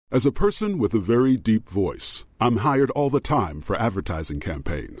As a person with a very deep voice, I'm hired all the time for advertising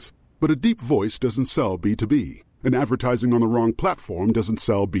campaigns. But a deep voice doesn't sell B2B, and advertising on the wrong platform doesn't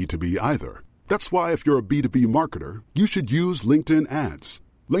sell B2B either. That's why if you're a B2B marketer, you should use LinkedIn ads.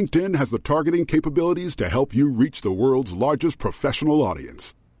 LinkedIn has the targeting capabilities to help you reach the world's largest professional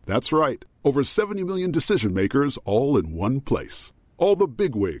audience. That's right, over 70 million decision makers all in one place. All the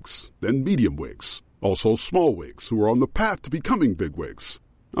big wigs, then medium wigs, also small wigs who are on the path to becoming big wigs.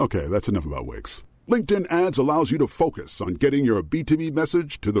 Okay, that's enough about wigs. LinkedIn ads allows you to focus on getting your B2B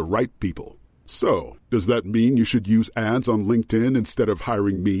message to the right people. So, does that mean you should use ads on LinkedIn instead of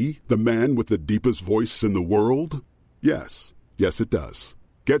hiring me, the man with the deepest voice in the world? Yes. Yes, it does.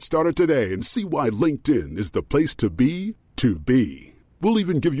 Get started today and see why LinkedIn is the place to be to be. We'll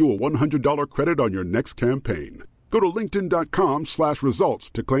even give you a $100 credit on your next campaign. Go to linkedin.com/results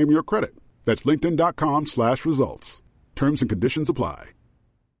to claim your credit. That's linkedin.com/results. Terms and conditions apply.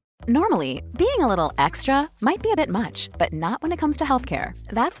 Normally, being a little extra might be a bit much, but not when it comes to healthcare.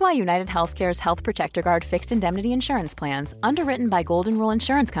 That's why United Healthcare's Health Protector Guard fixed indemnity insurance plans, underwritten by Golden Rule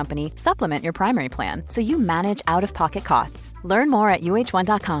Insurance Company, supplement your primary plan so you manage out-of-pocket costs. Learn more at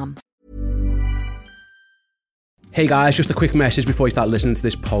uh1.com. Hey guys, just a quick message before you start listening to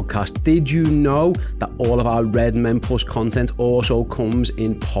this podcast. Did you know that all of our Red Men Plus content also comes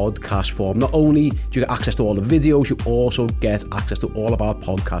in podcast form? Not only do you get access to all the videos, you also get access to all of our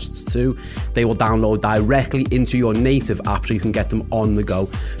podcasts too. They will download directly into your native app so you can get them on the go.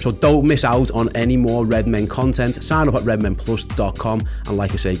 So don't miss out on any more Red Men content. Sign up at redmenplus.com and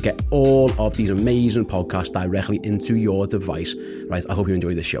like I say, get all of these amazing podcasts directly into your device. Right, I hope you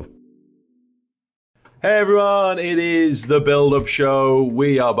enjoy this show. Hey everyone, it is the build-up show.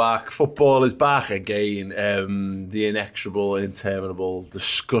 We are back. Football is back again. The inexorable, interminable,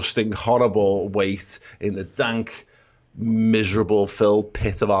 disgusting, horrible wait in the dank, miserable, filled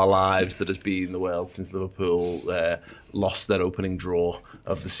pit of our lives that has been the world since Liverpool lost their opening draw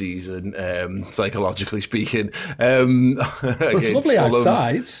of the season, psychologically speaking. It's lovely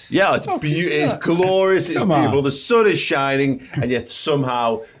outside. Yeah, it's glorious, it's beautiful. The sun is shining, and yet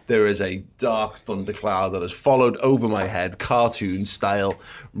somehow there is a dark thundercloud that has followed over my head, cartoon style,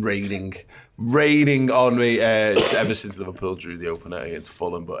 raining on me ever since Liverpool drew the opener against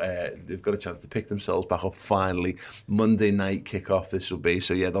Fulham. But they've got a chance to pick themselves back up finally. Monday night kickoff this will be.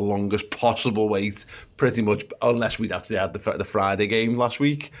 So yeah, the longest possible wait, pretty much, unless we'd actually had the Friday game last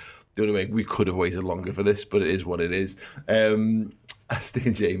week. The only way we could have waited longer for this, but it is what it is. Steve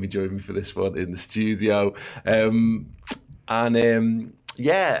and Jamie joined me for this one in the studio.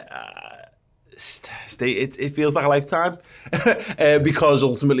 It feels like a lifetime because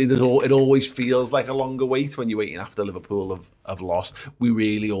ultimately it always feels like a longer wait when you're waiting after Liverpool have lost. We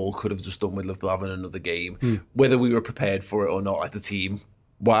really all could have just done with Liverpool having another game, whether we were prepared for it or not, like the team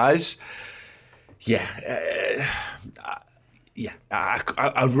wise.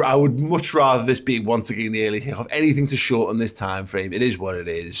 I would much rather this be once again the early kickoff. Anything to shorten this time frame. It is what it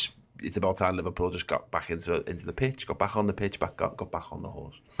is. It's about time Liverpool just got back into the pitch, got back on the pitch, got back on the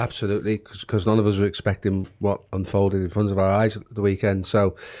horse. Absolutely, because none of us were expecting what unfolded in front of our eyes at the weekend.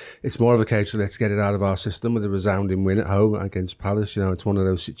 So it's more of a case of let's get it out of our system with a resounding win at home against Palace. You know, it's one of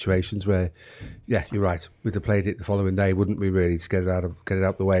those situations where, yeah, you're right. We'd have played it the following day, wouldn't we? Really, to get it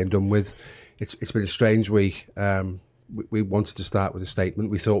out the way and done with. It's been a strange week. We wanted to start with a statement.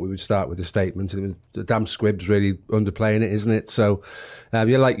 We thought we would start with a statement. And the damn squib's really underplaying it, isn't it? So,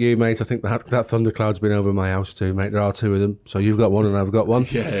 like you, mate, I think that thundercloud's been over my house too, mate. There are two of them. So you've got one and I've got one.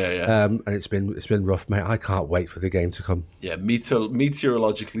 Yeah. And it's been rough, mate. I can't wait for the game to come. Yeah,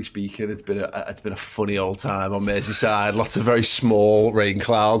 meteorologically speaking, it's been a funny old time on Merseyside. Lots of very small rain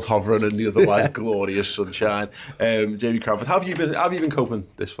clouds hovering in the otherwise glorious sunshine. Jamie Crawford, how have you been coping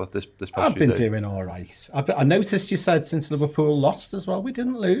this past few days? I've been doing all right. I noticed you said since Liverpool lost as well, we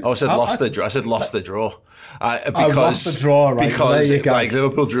didn't lose. Oh, I said lost the draw. I said lost the draw. Lost the draw, right? Because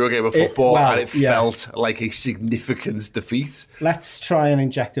Liverpool drew a game of football and it felt like a significant defeat. Let's try and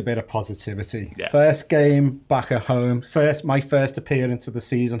inject a bit of positivity. Yeah. First game back at home. My first appearance of the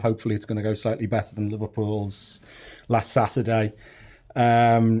season. Hopefully it's going to go slightly better than Liverpool's last Saturday.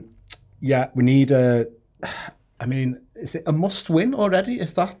 We need is it a must win already?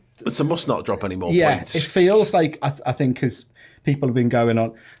 Is that? It's a must not drop any more points. It feels like, I think, because people have been going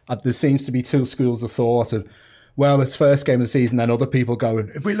on, there seems to be two schools of thought of, well, it's first game of the season, then other people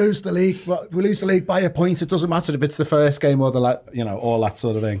going, if we lose the league by a point, it doesn't matter if it's the first game or all that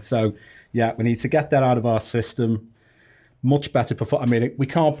sort of thing. So, yeah, we need to get that out of our system. Much better performance. I mean, we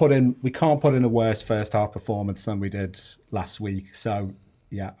can't put in a worse first half performance than we did last week. So,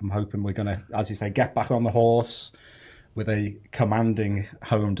 yeah, I'm hoping we're going to, as you say, get back on the horse with a commanding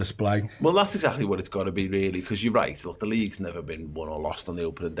home display. Well, that's exactly what it's got to be, really, because you're right. Look, the league's never been won or lost on the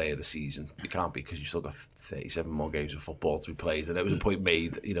opening day of the season. You can't be, because you've still got 37 more games of football to be played. And it was a point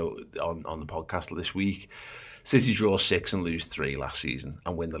made, on the podcast this week. City draw 6 and lose 3 last season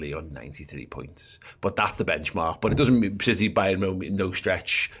and win the league on 93 points. But that's the benchmark. But it doesn't mean City by no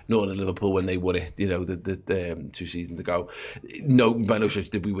stretch, nor did Liverpool when they won it, the 2 seasons ago. No, by no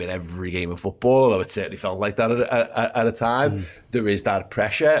stretch did we win every game of football, although it certainly felt like that at a time. There is that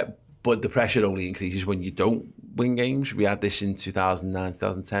pressure, but the pressure only increases when you don't win games. We had this in 2009,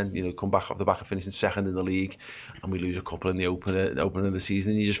 2010, come back off the back of finishing second in the league, and we lose a couple in the opening of the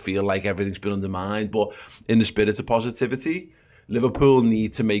season, and you just feel like everything's been undermined. But in the spirit of positivity, Liverpool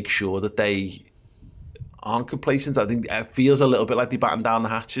need to make sure that they aren't complacent. I think it feels a little bit like they batten down the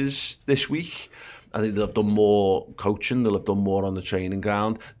hatches this week. I think they'll have done more coaching, they'll have done more on the training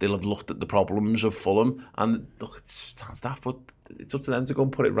ground, they'll have looked at the problems of Fulham, and look, it sounds daft, but it's up to them to go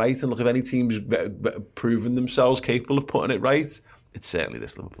and put it right. And look, if any team's proven themselves capable of putting it right, it's certainly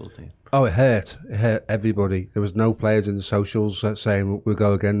this Liverpool team. Oh, it hurt everybody. There was no players in the socials saying we'll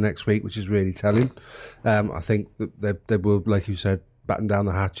go again next week, which is really telling. I think that they will, like you said, batten down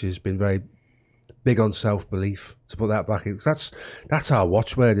the hatches, been very big on self-belief, to put that back in. That's our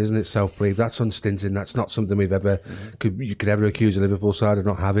watchword, isn't it? Self-belief. That's unstinting. That's not something we've ever you could ever accuse a Liverpool side of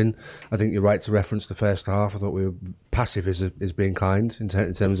not having. I think you're right to reference the first half. I thought we were passive is being kind in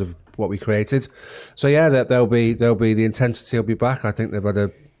terms of what we created. So yeah, there'll be the intensity will be back. I think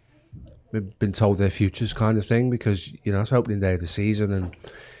they've been told their futures kind of thing, because it's opening day of the season and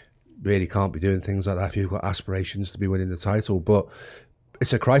really can't be doing things like that if you've got aspirations to be winning the title. But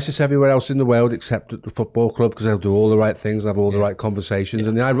it's a crisis everywhere else in the world except at the football club, because they'll do all the right things, have all the right conversations.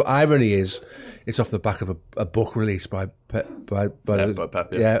 And the irony is, it's off the back of a book released by Pep,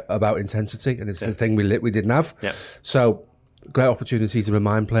 about intensity, and it's the thing we didn't have. Yeah. So, great opportunity to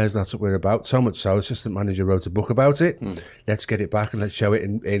remind players that's what we're about. So much so, assistant manager wrote a book about it. Let's get it back and let's show it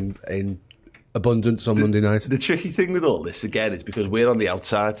in abundance on Monday night. The tricky thing with all this, again, is because we're on the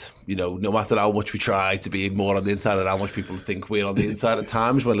outside. No matter how much we try to be more on the inside and how much people think we're on the inside, at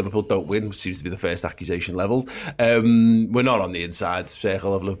times when Liverpool don't win, which seems to be the first accusation levelled, we're not on the inside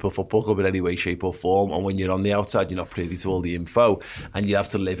circle of Liverpool Football Club in any way, shape or form. And when you're on the outside, you're not privy to all the info, and you have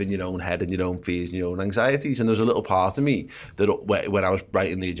to live in your own head and your own fears and your own anxieties. And there was a little part of me that when I was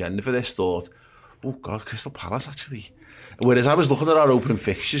writing the agenda for this thought, oh God, Crystal Palace actually. Whereas I was looking at our opening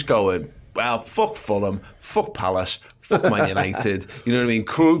fixtures going, well, fuck Fulham, fuck Palace, fuck Man United. You know what I mean?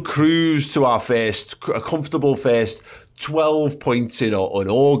 Cruise to our a comfortable first 12 points in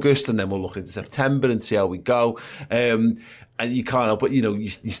August, and then we'll look into September and see how we go. And you can't help but, you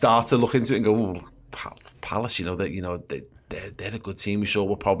start to look into it and go, oh, Palace, they're a good team. We saw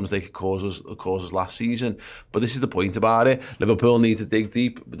what problems they could cause us last season. But this is the point about it. Liverpool need to dig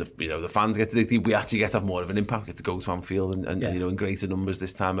deep. The fans get to dig deep. We actually get to have more of an impact. Get to go to Anfield and in greater numbers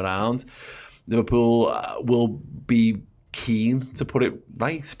this time around. Liverpool will be keen to put it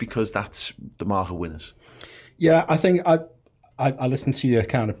right, because that's the mark of winners. Yeah, I think I listened to your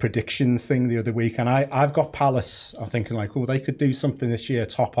kind of predictions thing the other week, and I've got Palace. I'm thinking like, oh, they could do something this year,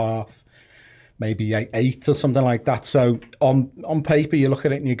 top half. Maybe 8th or something like that. So on paper, you look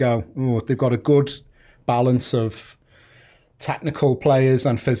at it and you go, oh, they've got a good balance of technical players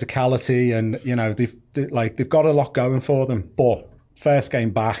and physicality, and they've got a lot going for them. But first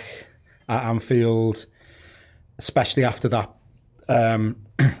game back at Anfield, especially after that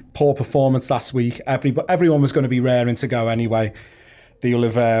poor performance last week, everyone was going to be raring to go anyway. They'll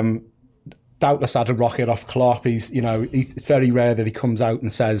have doubtless had a rocket off Klopp. It's very rare that he comes out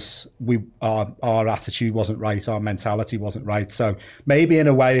and says our attitude wasn't right, our mentality wasn't right. So maybe in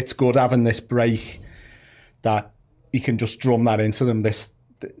a way it's good having this break, that he can just drum that into them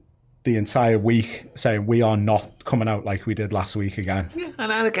the entire week, saying we are not coming out like we did last week again. Yeah,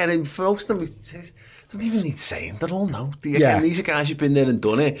 and again, for most of them, it doesn't even need saying. They all know. These are guys who've been there and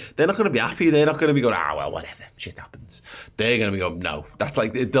done it. They're not going to be happy. They're not going to be going, well, whatever, shit happens. They're going to be going, no. That's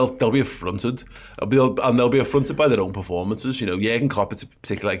like, they'll be affronted. They'll be affronted by their own performances. Jurgen Klopp, it's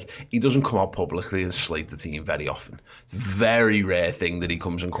particularly like, he doesn't come out publicly and slate the team very often. It's a very rare thing that he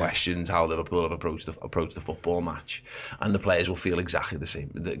comes and questions how Liverpool have approached the football match, and the players will feel exactly the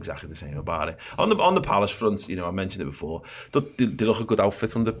same about it. On the Palace front, I mentioned it before. They look a good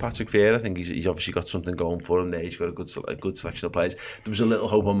outfit under Patrick Vieira. I think he's obviously got something going for him there. He's got a good selection of players. There was a little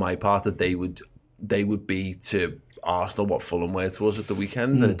hope on my part that they would be to Arsenal what Fulham were to us at the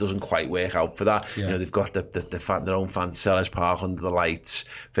weekend, and it doesn't quite work out for that. You know, they've got their own fans, Selhurst Park under the lights,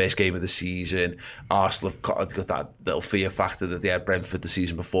 first game of the season. Arsenal have got that little fear factor that they had Brentford the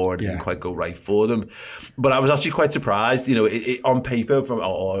season before and it didn't quite go right for them. But I was actually quite surprised, you know, on paper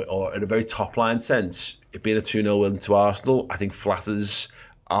or in a very top line sense, it being a 2-0 win to Arsenal, I think flatters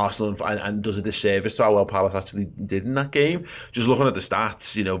Arsenal and does a disservice to how well Palace actually did in that game. Just looking at the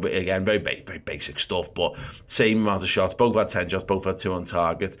stats, you know, but again, very basic stuff, but same amount of shots, both had 10 shots, both had 2 on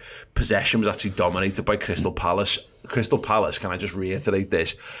target. Possession was actually dominated by Crystal Palace. Crystal Palace, can I just reiterate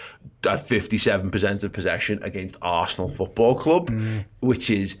this, at 57% of possession against Arsenal Football Club, which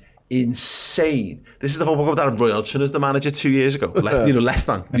is insane. This is the football club that had Roy Hodgson as the manager 2 years ago. Less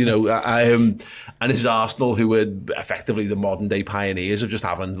than. And this is Arsenal, who were effectively the modern day pioneers of just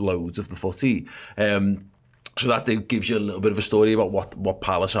having loads of the footy. So that gives you a little bit of a story about what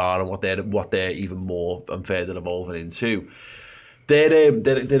Palace are and what they're even more and further evolving into. They're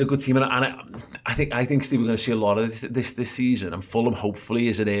a good team, and I think Steve, we're going to see a lot of this season. And Fulham hopefully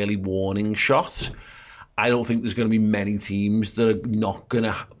is an early warning shot. I don't think there's going to be many teams that are not going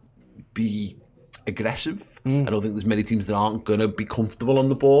to be aggressive. I don't think there's many teams that aren't going to be comfortable on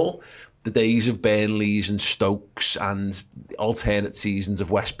the ball. The days of Burnleys and Stokes and alternate seasons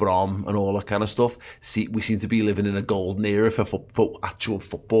of West Brom and all that kind of stuff, we seem to be living in a golden era for actual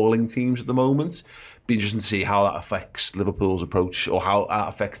footballing teams at the moment. Be interesting to see how that affects Liverpool's approach, or how that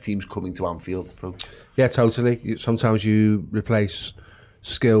affects teams coming to Anfield's approach. Yeah, totally. Sometimes you replace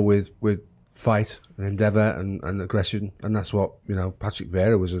skill with fight and endeavour and aggression, and that's what, you know, Patrick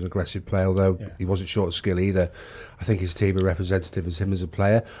Vieira was an aggressive player, although he wasn't short of skill either. I think his team are representative as him as a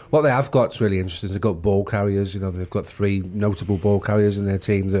player. What they have got is really interesting is they've got ball carriers. You know, they've got 3 notable ball carriers in their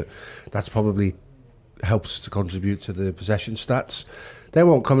team that's probably helps to contribute to the possession stats. They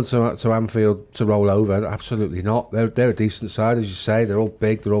won't come to Anfield to roll over. Absolutely not. They're a decent side, as you say. They're all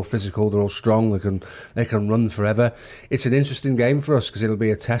big. They're all physical. They're all strong. They can run forever. It's an interesting game for us because it'll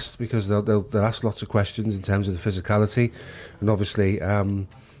be a test, because they'll ask lots of questions in terms of the physicality, and obviously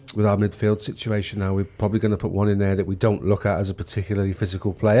with our midfield situation now, we're probably going to put one in there that we don't look at as a particularly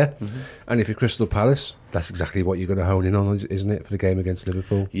physical player. And if you're Crystal Palace, that's exactly what you're going to hone in on, isn't it, for the game against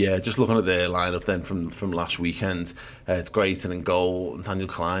Liverpool? Yeah, just looking at their lineup then from last weekend, it's great. And in goal, Nathaniel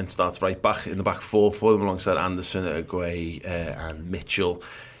Klein starts right back in the back four for them alongside Anderson, Aguay and Mitchell.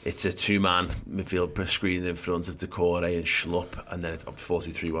 It's a 2-man midfield screen in front of Decore and Schlupp, and then it's up to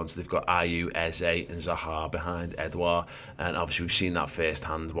 4-2-3-1. So they've got Ayew, Eze and Zaha behind Edouard, and obviously we've seen that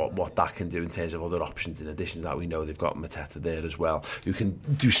firsthand what that can do in terms of other options. In addition to that, we know they've got Mateta there as well, who can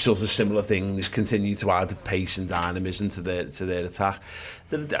do sort of similar things, continue to add pace and dynamism to their attack.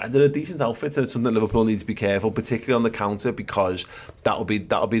 They're a decent outfit, and it's something that Liverpool need to be careful, particularly on the counter, because that'll be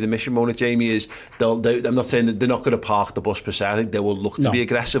the mission. Mona, Jamie, is I'm not saying that they're not going to park the bus per se. I think they will look to be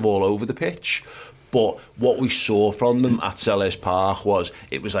aggressive all over the pitch. But what we saw from them at Selhurst Park was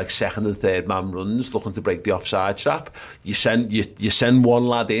like second and third man runs looking to break the offside trap. You send one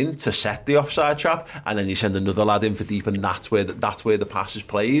lad in to set the offside trap, and then you send another lad in for deep, and that's where the pass is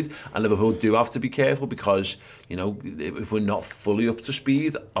played. And Liverpool do have to be careful, because, you know, if we're not fully up to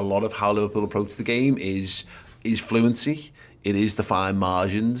speed, a lot of how Liverpool approach the game is fluency. It is the fine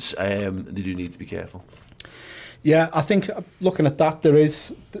margins. They do need to be careful. Yeah, I think looking at that, there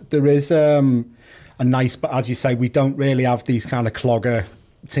is a nice, but as you say, we don't really have these kind of clogger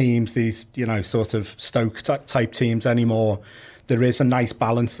teams, these, you know, sort of Stoke type teams anymore. There is a nice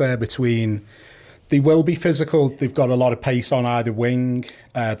balance there between, they will be physical, they've got a lot of pace on either wing,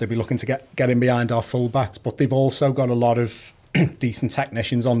 they'll be looking to get in behind our fullbacks, but they've also got a lot of decent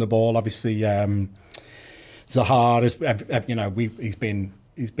technicians on the ball. Obviously, Zaha is, you know, he's been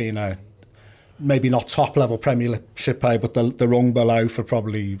a maybe not top level Premiership player, but the rung below for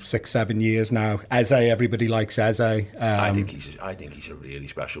probably 6-7 years now. Eze, everybody likes Eze. I think he's a really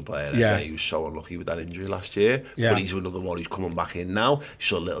special player. Eze, he was so unlucky with that injury last year, but he's another one who's coming back in now. You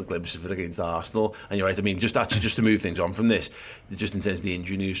saw a little glimpse of it against Arsenal, and you're right. I mean, just to move things on from this, just in terms of the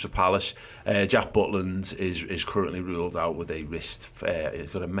injury news for Palace, Jack Butland is currently ruled out with a wrist. He's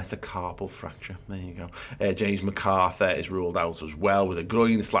got a metacarpal fracture. There you go. James McArthur is ruled out as well with a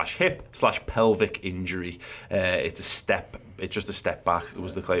groin/hip/pelvic injury. It's a step it's just a step back. It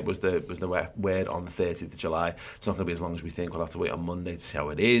was the word on the 30th of July. It's not going to be as long as we think. We'll have to wait on Monday to see how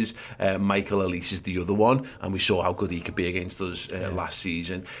it is. Michael Elise is the other one, and we saw how good he could be against us last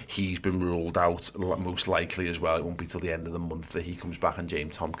season. He's been ruled out most likely as well. It won't be till the end of the month that he comes back, and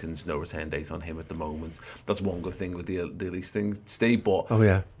James Tompkins, no return date on him at the moment. That's one good thing with the Elise thing, Steve. But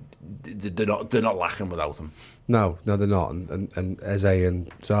they're not lacking without him. No, they're not. And Eze and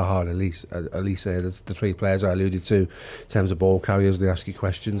Zaha and Elise, there's the three players I alluded to in terms of ball carriers. They ask you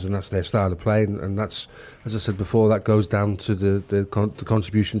questions, and that's their style of play. And that's, as I said before, that goes down to the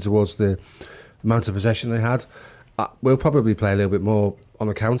contribution towards the amount of possession they had. We'll probably play a little bit more on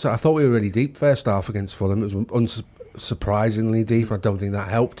the counter. I thought we were really deep first half against Fulham. It was unsurprisingly deep. I don't think that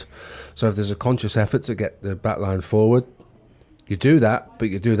helped. So if there's a conscious effort to get the back line forward, you do that, but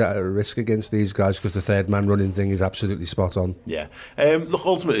you do that at a risk against these guys, because the third man running thing is absolutely spot on. Yeah. Look,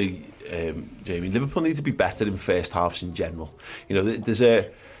 ultimately, Jamie, Liverpool need to be better in first halves in general. You know,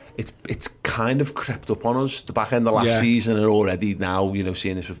 it's kind of crept up on us the back end of last season, and already now, you know,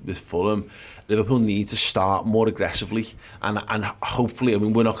 seeing this with Fulham. Liverpool need to start more aggressively, and hopefully, I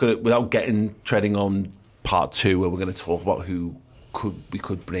mean, we're not going to, without treading on part 2, where we're going to talk about who we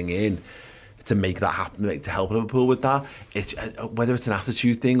could bring in to make that happen, to help Liverpool with that. It's whether it's an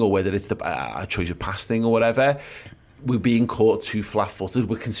attitude thing or whether it's a choice of pass thing or whatever. We're being caught too flat-footed.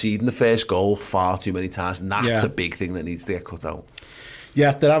 We're conceding the first goal far too many times, and that's a big thing that needs to get cut out.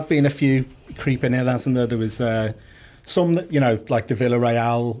 Yeah, there have been a few creeping in, hasn't there? There was some that, you know, like the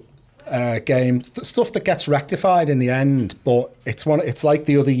Villarreal game, stuff that gets rectified in the end, but it's like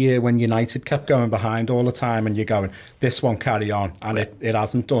the other year when United kept going behind all the time, and you're going, this won't carry on, and it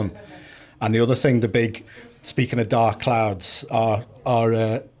hasn't done. And the other thing, speaking of dark clouds,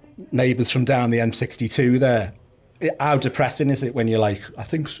 our neighbours from down the M62 there. How depressing is it when you're like, I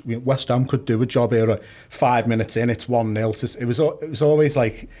think West Ham could do a job here. 5 minutes in, it's 1-0. It was always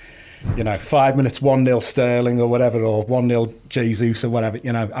like, you know, 5 minutes, 1-0 Sterling or whatever, or 1-0 Jesus or whatever,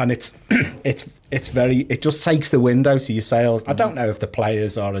 you know. And it just takes the wind out of your sails. I don't know if the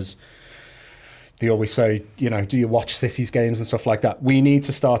players are as. They always say, you know, do you watch City's games and stuff like that? We need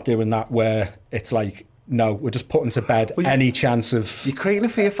to start doing that, where it's like, no, we're just putting to bed any chance of... You're creating a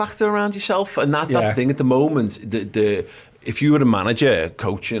fear factor around yourself, and that's the thing at the moment. If you were a manager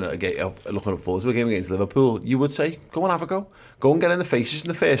coaching looking forward to a game against Liverpool, you would say, go and have a go. Go and get in the faces in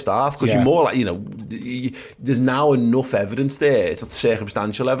the first half, because you're more like, you know, there's now enough evidence there. It's not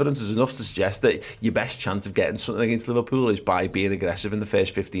circumstantial evidence. There's enough to suggest that your best chance of getting something against Liverpool is by being aggressive in the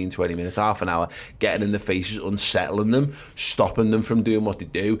first 15, 20 minutes, half an hour, getting in the faces, unsettling them, stopping them from doing what they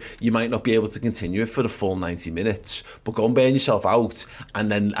do. You might not be able to continue it for the full 90 minutes, but go and burn yourself out,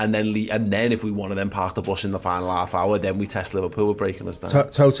 and then if we want to then park the bus in the final half hour, then we test Liverpool with breaking us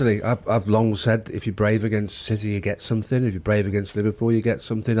down. Totally. I've long said, if you're brave against City, you get something. If you're brave against Liverpool, you get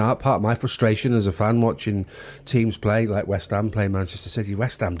something. Part of my frustration as a fan watching teams play, like West Ham play Manchester City,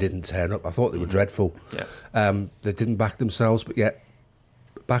 West Ham didn't turn up. I thought they were dreadful. They didn't back themselves, but yet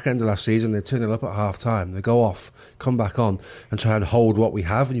back end of last season, they turn it up at half time, they go off, come back on and try and hold what we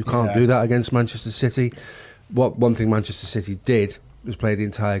have, and you can't do that against Manchester City. One thing Manchester City did was play the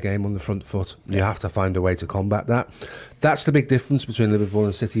entire game on the front foot. You have to find a way to combat that. That's the big difference between Liverpool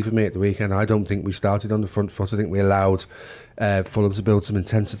and City for me at the weekend. I don't think we started on the front foot. I think we allowed Fulham to build some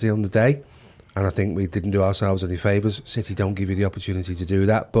intensity on the day, and I think we didn't do ourselves any favours. City don't give you the opportunity to do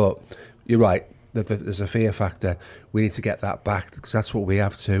that, but you're right, there's a fear factor. We need to get that back, because that's what we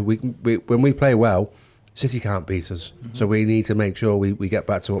have to. When we play well, City can't beat us, so we need to make sure we get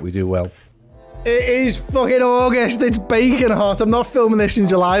back to what we do well. It is fucking August. It's baking hot. I'm not filming this in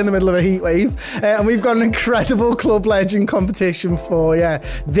July in the middle of a heat wave. And we've got an incredible Club Legend competition for you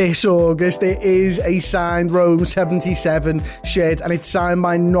this August. It is a signed Rome 77 shirt, and it's signed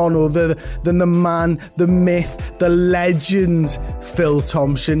by none other than the man, the myth, the legend, Phil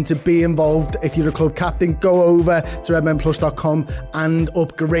Thompson. To be involved, if you're a club captain, go over to redmenplus.com and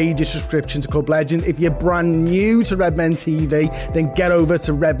upgrade your subscription to Club Legend. If you're brand new to Redmen TV, then get over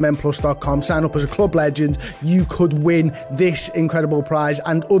to redmenplus.com, sign up as a Club Legend. You could win this incredible prize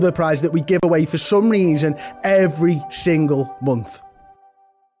and other prizes that we give away for some reason every single month.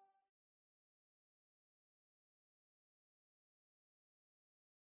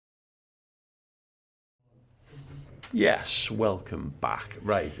 Yes, welcome back.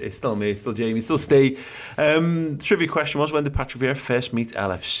 Right, it's still me, it's still Jamie, it's still Steve. Trivia question was, when did Patrick Vieira first meet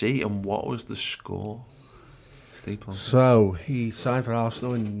LFC, and what was the score? So he signed for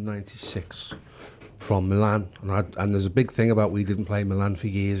Arsenal in '96 from Milan, and there's a big thing about we didn't play Milan for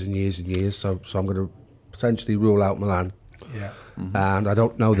years and years and years. So I'm going to potentially rule out Milan. Yeah. And I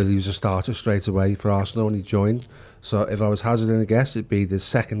don't know that he was a starter straight away for Arsenal when he joined. So if I was hazarding a guess, it'd be the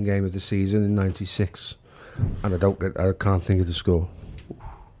second game of the season in '96, and I can't think of the score.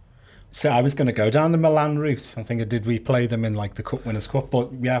 So I was going to go down the Milan route. I think did we play them in like the Cup Winners' Cup? But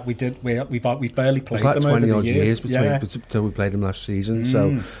yeah, we did. We barely played It was like them 20 over odd the years Yeah. until we played them last season.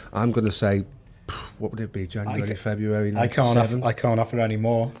 So I'm going to say, what would it be? January, February '97? I can't offer any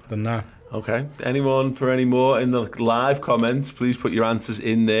more than that. Okay. Anyone for any more in the live comments? Please put your answers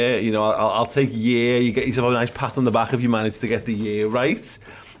in there. You know, I'll take year. You get yourself a nice pat on the back if you manage to get the year right.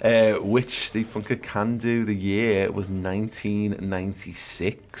 Which Steve Funker can do. The year was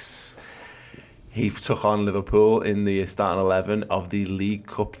 1996. He took on Liverpool in the starting 11 of the League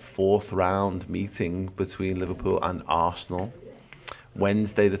Cup 4th round meeting between Liverpool and Arsenal.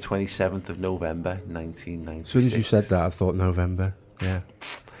 Wednesday, the 27th of November, 1996. As soon as you said that, I thought November. Yeah.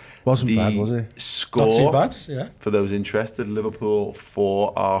 Wasn't bad, was it? Score, Not too bad, yeah. for those interested, Liverpool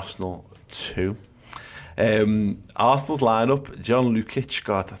 4, Arsenal 2. Arsenal's lineup: John Lukic,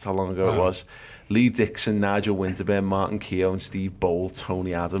 God, that's how long ago it was. Lee Dixon, Nigel Winterburn, Martin Keown, Steve Bowl,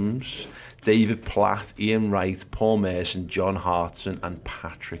 Tony Adams, David Platt, Ian Wright, Paul Merson, John Hartson and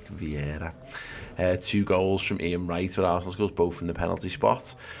Patrick Vieira. 2 goals from Ian Wright for Arsenal scores, both from the penalty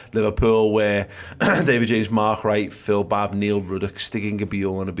spot. Liverpool were David James, Mark Wright, Phil Babb, Neil Ruddock, Stigginga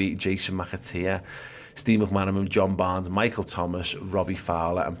Bjornaby, Jason McAteer, Steve McManaman, John Barnes, Michael Thomas, Robbie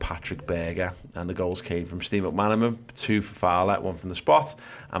Fowler and Patrick Berger. And the goals came from Steve McManaman, 2 for Fowler, 1 from the spot,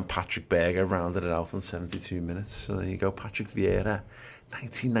 and Patrick Berger rounded it out in 72 minutes. So there you go, Patrick Vieira,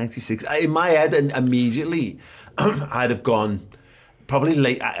 1996. In my head, and immediately, I'd have gone probably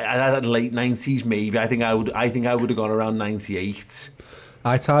late 90s maybe. I think I would have gone around 98.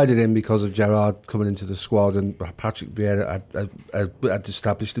 I tied it in because of Gerrard coming into the squad, and Patrick Vieira had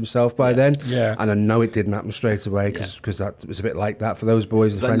established himself by then. Yeah. And I know it didn't happen straight away because that was a bit like that for those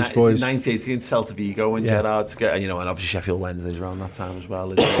boys, the French boys. 98 against Celta Vigo when Gerrard's get, and obviously Sheffield Wednesday's around that time as well.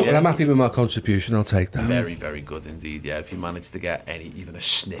 Well, I'm happy with my contribution. I'll take that. Very, very good indeed. Yeah, if you manage to get even a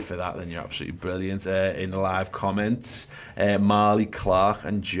sniff of that, then you're absolutely brilliant. In the live comments, Marley, Clark,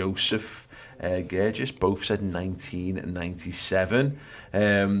 and Joseph Gergis both said 1997.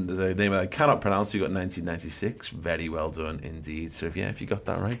 There's a name I cannot pronounce. You got 1996. Very well done indeed. So if you got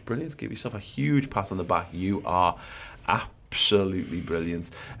that right, brilliant. Give yourself a huge pat on the back. You are absolutely brilliant.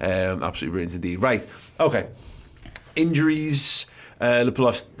 Absolutely brilliant indeed. Right. Okay. Injuries. Liverpool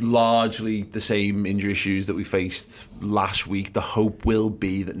have largely the same injury issues that we faced last week. The hope will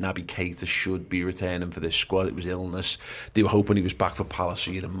be that Naby Keita should be returning for this squad. It was illness. They were hoping he was back for Palace, so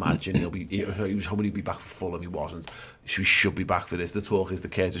you'd imagine he was hoping he'd be back for Fulham. He wasn't. So he should be back for this. The talk is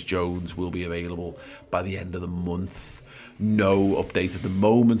that Curtis Jones will be available by the end of the month. No update at the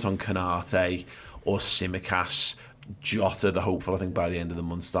moment on Konate or Tsimikas. Jota, the hopeful, I think by the end of the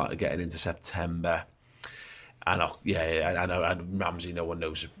month, started getting into September. I know, I know. And Ramsey, no one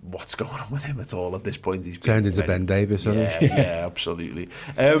knows what's going on with him at all at this point. He's turned into Ben Davis, hasn't he? Yeah, absolutely.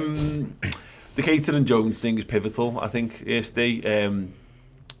 The Keita and Jones thing is pivotal, I think, ASD.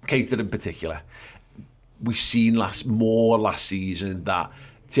 Keita in particular. We've seen last season that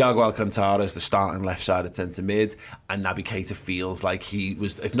Thiago Alcantara is the starting left-sided centre mid, and Naby Keita feels like he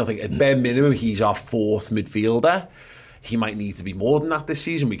was, if nothing, at bare minimum, he's our 4th midfielder. He might need to be more than that this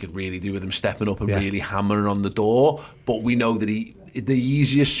season. We could really do with him stepping up and really hammering on the door. But we know that the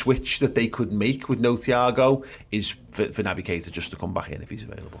easiest switch that they could make with no Thiago is for Naby Keita just to come back in if he's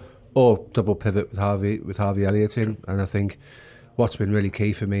available. Or double pivot with Harvey Elliott in. And I think what's been really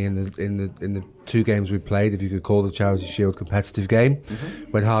key for me in the 2 games we played, if you could call the Charity Shield competitive game,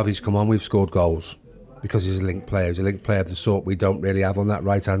 when Harvey's come on, we've scored goals because he's a linked player. He's a linked player of the sort we don't really have on that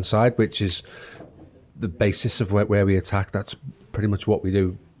right-hand side, which is the basis of where we attack. That's pretty much what we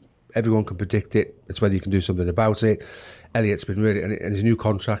do. Everyone can predict it. It's whether you can do something about it. Elliott's been really, and his new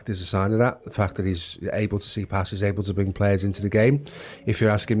contract is a sign of that. The fact that he's able to see passes, able to bring players into the game. If you're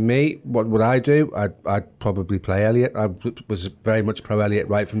asking me, what would I do? I'd probably play Elliott. I was very much pro Elliott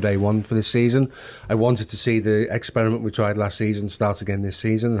right from day one for this season. I wanted to see the experiment we tried last season start again this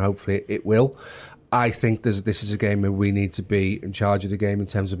season, and hopefully it will. I think this is a game where we need to be in charge of the game in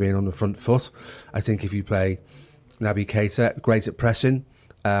terms of being on the front foot. I think if you play Naby Keita, great at pressing.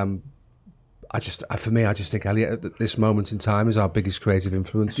 I just think Elliott at this moment in time is our biggest creative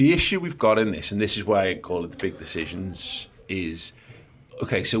influence. The issue we've got in this, and this is why I call it the big decisions, is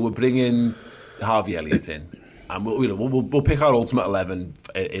okay. So we're bringing Harvey Elliott in, and we'll pick our ultimate 11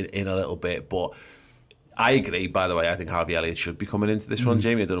 in a little bit, but. I agree, by the way. I think Harvey Elliott should be coming into this one,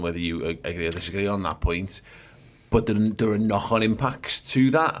 Jamie. I don't know whether you agree or disagree on that point. But there are knock-on impacts to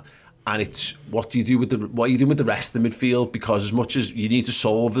that. And it's what are you doing with the rest of the midfield? Because as much as you need to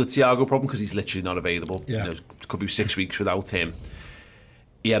solve the Thiago problem, because he's literally not available, it could be 6 weeks without him.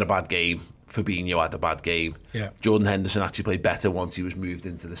 He had a bad game. Fabinho had a bad game. Yeah. Jordan Henderson actually played better once he was moved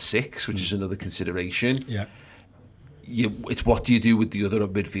into the 6, which is another consideration. Yeah. It's what do you do with the other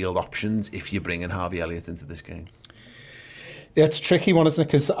midfield options if you're bringing Harvey Elliott into this game? Yeah, it's a tricky one, isn't it?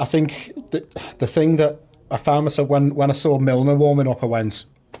 Because I think the thing that I found myself when I saw Milner warming up, I went,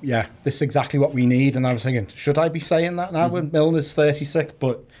 yeah, this is exactly what we need. And I was thinking, should I be saying that now when Milner's 36?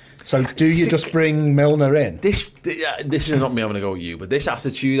 But so do you just bring Milner in? This is not me having a go at you, but this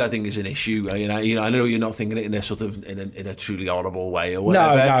attitude I think is an issue. I know you're not thinking it in a sort of in a truly horrible way or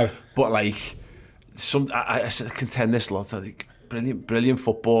whatever. No. But like I contend this lot. I think brilliant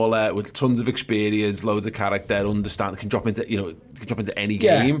footballer with tons of experience, loads of character, can drop into any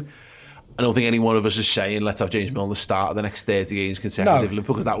game. I don't think any one of us is saying let's have James Milner start the next 30 games consecutively,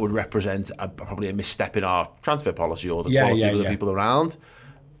 because that would represent probably a misstep in our transfer policy or the quality of the people around.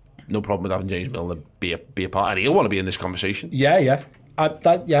 No problem with having James Milner be a part, and he'll want to be in this conversation. Yeah.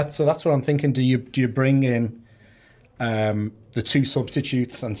 So that's what I'm thinking. Do you bring in the 2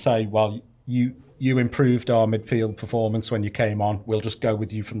 substitutes and say, well, you improved our midfield performance when you came on. We'll just go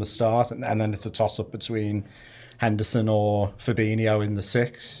with you from the start, and then it's a toss-up between Henderson or Fabinho in the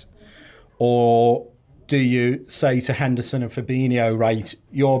 6. Or do you say to Henderson and Fabinho, right,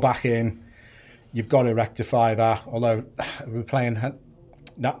 you're back in, you've got to rectify that. Although we're playing...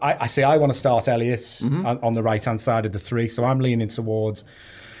 Now, I say I want to start Elliott on the right-hand side of the 3, so I'm leaning towards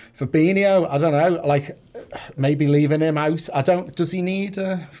Fabinho. I don't know, like maybe leaving him out. Does he need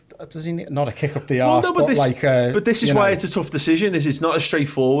not a kick up the arse? Well, no, but this is why it's a tough decision. It's not as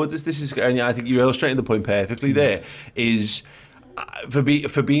straightforward as this is, and I think you're illustrating the point perfectly. There is.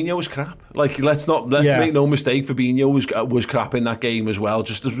 Fabinho was crap. Like let's make no mistake. Fabinho was crap in that game as well.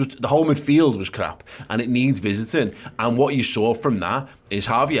 Just the whole midfield was crap, and it needs visiting. And what you saw from that is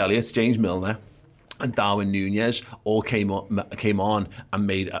Harvey Elliott, James Milner, and Darwin Núñez all came on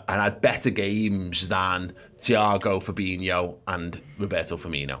and had better games than Thiago, Fabinho, and Roberto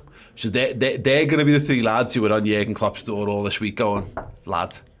Firmino. So they're going to be the 3 lads who were on Jurgen Klopp's door all this week, going,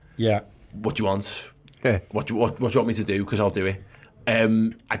 lad, what do you want? Yeah. What do you want me to do? Because I'll do it.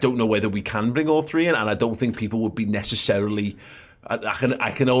 I don't know whether we can bring all 3 in, and I don't think people would be necessarily.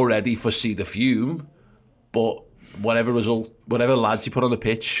 I can already foresee the fume, but whatever lads you put on the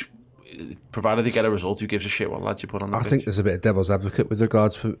pitch, provided they get a result, who gives a shit what lads you put on the pitch? I think there's a bit of devil's advocate with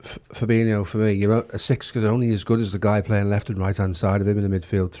regards for Fabinho. For me, you're a 6 is only as good as the guy playing left and right hand side of him in the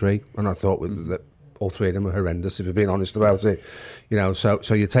midfield 3, and I thought that all 3 of them were horrendous. If you're being honest about it,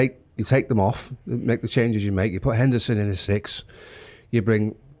 so you take them off, make the changes you make. You put Henderson in a 6. You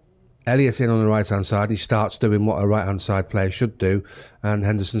bring Elliott in on the right-hand side. And he starts doing what a right-hand side player should do. And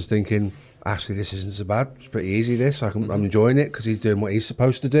Henderson's thinking, actually, this isn't so bad. It's pretty easy, this. I'm enjoying it because he's doing what he's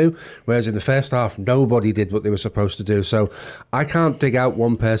supposed to do. Whereas in the first half, nobody did what they were supposed to do. So I can't dig out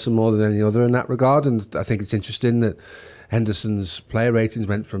one person more than any other in that regard. And I think it's interesting that Henderson's player ratings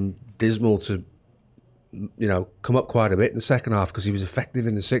went from dismal to come up quite a bit in the second half because he was effective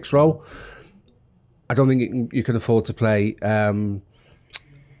in the 6 role. I don't think you can afford to play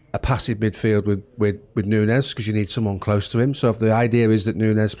a passive midfield with Núñez because you need someone close to him. So if the idea is that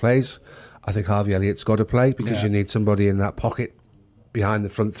Núñez plays, I think Harvey Elliott's got to play because you need somebody in that pocket behind the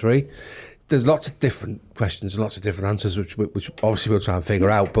front 3. There's lots of different questions and lots of different answers, which obviously we'll try and figure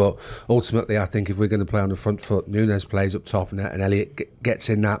out. But ultimately, I think if we're going to play on the front foot, Núñez plays up top and Elliott gets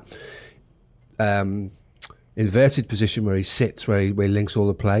in that inverted position where he sits, where he links all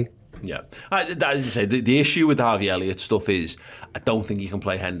the play. Yeah, as you say, the issue with the Harvey Elliott stuff is I don't think you can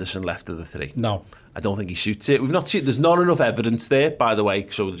play Henderson left of the 3. No, I don't think he suits it. We've not seen. There's not enough evidence there, by the way.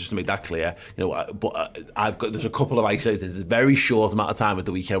 So just to make that clear, but there's a couple of isolated. It's a very short amount of time at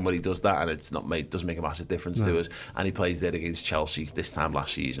the weekend when he does that, and doesn't make a massive difference to us. And he plays there against Chelsea this time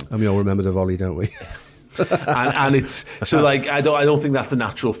last season. And we all remember the volley, don't we? and it's so like I don't think that's a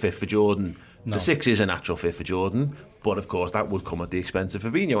natural fit for Jordan. No. The 6 is a natural fit for Jordan, but of course that would come at the expense of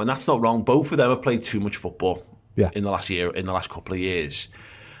Fabinho, and that's not wrong. Both of them have played too much football in the last couple of years.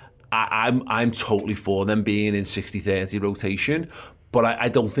 I'm totally for them being in 60-30 rotation, but I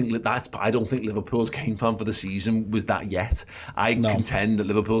don't think Liverpool's game plan for the season was that yet. I contend that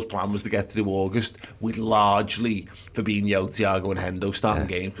Liverpool's plan was to get through August with largely Fabinho, Thiago and Hendo starting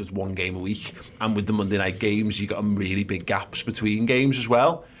games, because it's 1 game a week, and with the Monday night games you got really big gaps between games as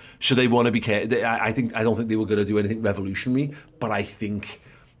well. So they want to be careful. I don't think they were going to do anything revolutionary, but I think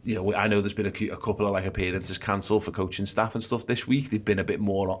I know there's been a couple of like appearances cancelled for coaching staff and stuff this week. They've been a bit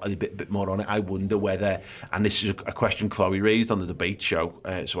more on it. I wonder whether, and this is a question Chloe raised on the debate show,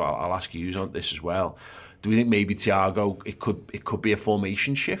 so I'll ask you on this as well. Do we think maybe Thiago, it could be a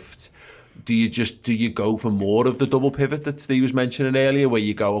formation shift? Do you go for more of the double pivot that Steve was mentioning earlier, where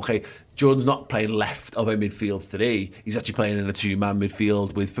you go, okay, Jordan's not playing left of a midfield three, he's actually playing in a two-man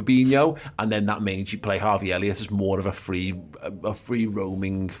midfield with Fabinho, and then that means you play Harvey Elliott as more of a free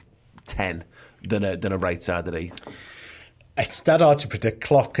roaming 10 than a right sided 8. It's dead hard to predict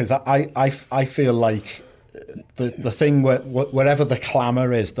Klopp, because I feel like the thing wherever the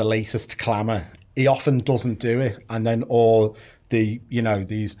clamour is, the latest clamour, he often doesn't do it, and then all the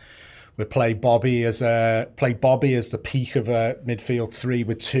these. We play Bobby as the peak of a midfield three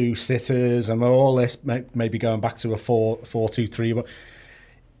with two sitters, and all this maybe going back to a 4-2-3.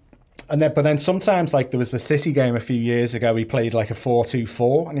 But then sometimes, like there was the City game a few years ago, he played like a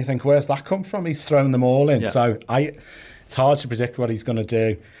 4-2-4, and you think, where's that come from? He's thrown them all in. Yeah. So it's hard to predict what he's going to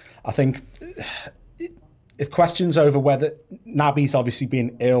do. I think it's questions over whether Naby's obviously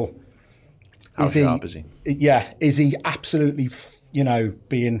been ill. How's is he? Yeah, is he absolutely,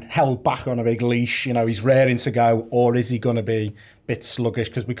 being held back on a big leash? He's raring to go, or is he going to be a bit sluggish?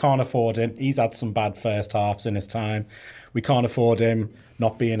 Because we can't afford him. He's had some bad first halves in his time. We can't afford him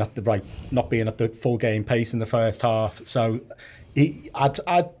not being at the full game pace in the first half. So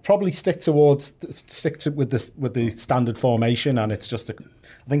I'd probably stick with the standard formation, and it's just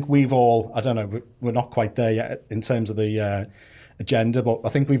I think we've all, I don't know, we're not quite there yet in terms of the agenda, but I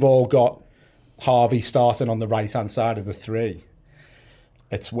think we've all got Harvey starting on the right-hand side of the three.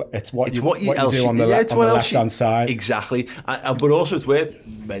 It's what you do on the left-hand side. Exactly. But also it's worth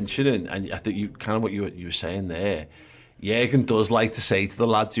mentioning, and I think you kind of what you were saying there, Jürgen does like to say to the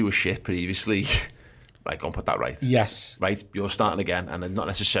lads who were shit previously, right, go and put that right. Yes. Right, you're starting again, and not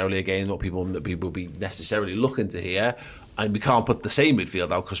necessarily again what people will be necessarily looking to hear, and we can't put the same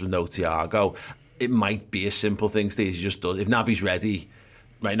midfield out because with no Thiago. It might be a simple thing Steve just does. If Naby's ready,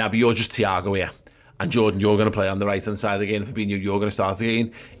 right, Naby, you're just Thiago here. And Jordan, you're going to play on the right-hand side again. Fabinho, you're going to start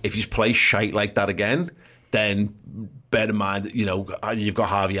again. If you play shite like that again, then bear in mind, you've got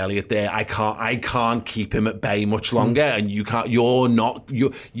Harvey Elliott there. I can't keep him at bay much longer, and you can't.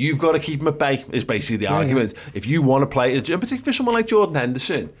 You've got to keep him at bay. Is basically the argument. Yeah. If you want to play, in particular for someone like Jordan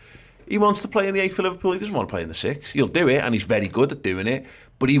Henderson, he wants to play in the 8 for Liverpool. He doesn't want to play in the 6. He'll do it, and he's very good at doing it.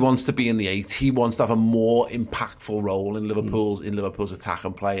 But he wants to be in the 8. He wants to have a more impactful role in Liverpool's attack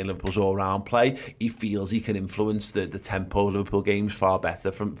and play, in Liverpool's all-round play. He feels he can influence the tempo of Liverpool games far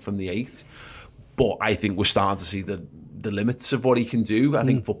better from the 8. But I think we're starting to see the limits of what he can do. I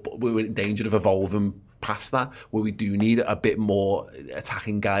think we're in danger of evolving past that, where we do need a bit more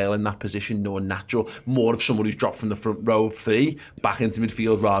attacking guile in that position, more natural, more of someone who's dropped from the front row of 3 back into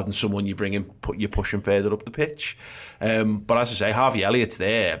midfield rather than someone you bring in, you're pushing further up the pitch. But as I say, Harvey Elliott's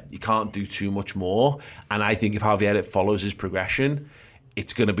there. You can't do too much more. And I think if Harvey Elliott follows his progression,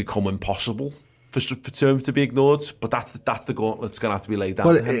 it's going to become impossible for terms to be ignored. But that's the gauntlet that's going to have to be laid down.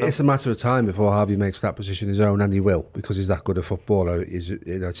 Well, it's a matter of time before Harvey makes that position his own, and he will, because he's that good a footballer.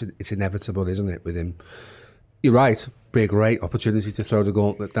 It's inevitable, isn't it, with him? You're right. Be a great opportunity to throw the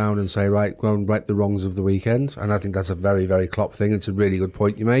gauntlet down and say, right, go and right the wrongs of the weekend. And I think that's a very, very Klopp thing. It's a really good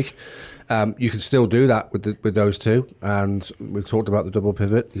point you make. You can still do that with those two. And we've talked about the double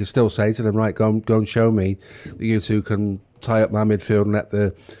pivot. You can still say to them, right, go and show me that you two can tie up my midfield and let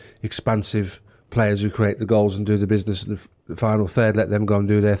the expansive players who create the goals and do the business in the final third, let them go and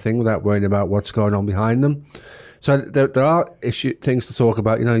do their thing without worrying about what's going on behind them. So there are things to talk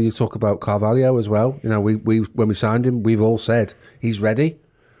about. You talk about Carvalho as well. We when we signed him, we've all said he's ready.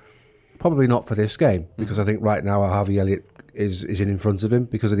 Probably not for this game, because I think right now Harvey Elliott is in front of him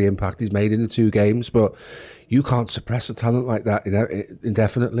because of the impact he's made in the 2 games. But you can't suppress a talent like that,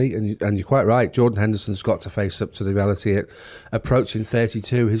 indefinitely. And you're quite right. Jordan Henderson's got to face up to the reality at approaching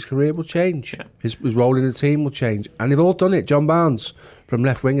 32. His career will change. Yeah. His role in the team will change. And they've all done it. John Barnes, from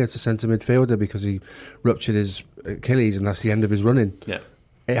left winger to centre midfielder, because he ruptured his Achilles, and that's the end of his running. Yeah.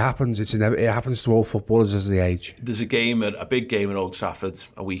 It happens. It happens to all footballers as they age. There's a big game at Old Trafford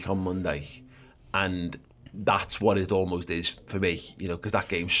a week on Monday, and that's what it almost is for me, because that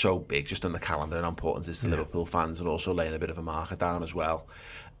game's so big just on the calendar and how important it is to Liverpool fans, and also laying a bit of a marker down as well.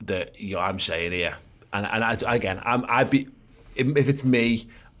 That I'm saying here, and I'd be, if it's me,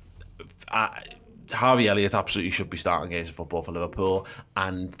 Harvey Elliott absolutely should be starting games of football for Liverpool,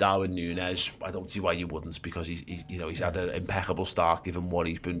 and Darwin Núñez, I don't see why you wouldn't, because he's had an impeccable start given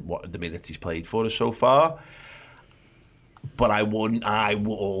what the minutes he's played for us so far. But I will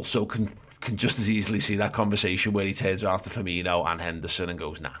also can just as easily see that conversation where he turns around to Firmino and Henderson and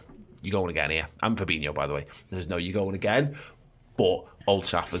goes, nah, you're going again here. And Fabinho, by the way. There's no, you're going again. But Old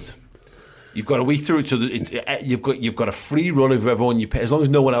Trafford, you've got a week through to you've got a free run of everyone you pay. As long as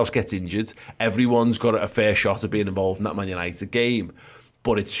no one else gets injured, everyone's got a fair shot of being involved in that Man United game.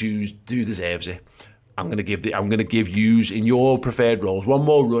 But it's who deserves it. I'm going to give yous in your preferred roles one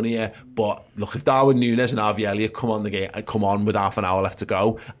more run here. But look, if Darwin Núñez and Harvey Elliott come on with half an hour left to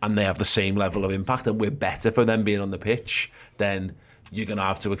go, and they have the same level of impact, and we're better for them being on the pitch, then you're going to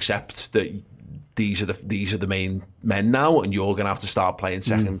have to accept that these are the main men now, and you're going to have to start playing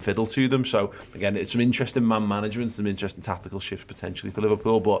second fiddle to them. So again, it's some interesting man management, some interesting tactical shifts potentially for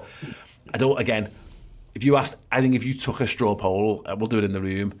Liverpool. But if you took a straw poll, we'll do it in the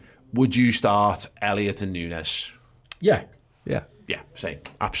room. Would you start Elliott and Núñez? Yeah, same,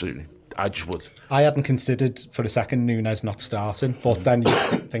 absolutely. I just would. I hadn't considered for a second Núñez not starting, but then you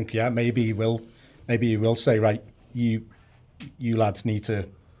think, maybe he will say, right, you lads need to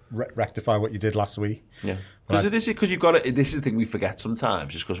rectify what you did last week. Yeah, because you've got to. This is the thing we forget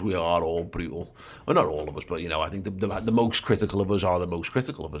sometimes, just because we are all brutal. Well, not all of us, but I think the most critical of us are the most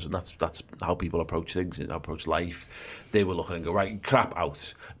critical of us, and that's how people approach things and approach life. They will look and go, right, crap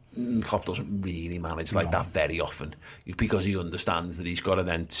out. Klopp doesn't really manage like that very often, because he understands that he's got to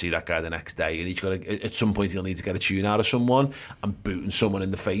then see that guy the next day, and he's got to, at some point he'll need to get a tune out of someone, and booting someone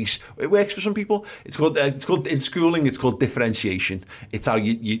in the face, it works for some people. It's called in schooling, it's called differentiation. It's how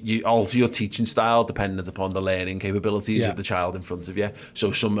you alter your teaching style dependent upon the learning capabilities of the child in front of you.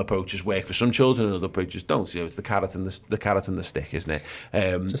 So some approaches work for some children and other approaches don't. It's the carrot and the stick, isn't it?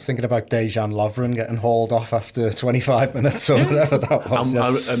 Just thinking about Dejan Lovren getting hauled off after 25 minutes or whatever that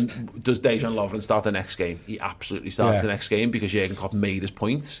was. Does Dejan Lovren start the next game? He absolutely starts the next game, because Jurgen Klopp made his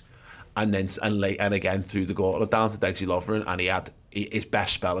points, and again through the gauntlet down to Dejan Lovren, and he had his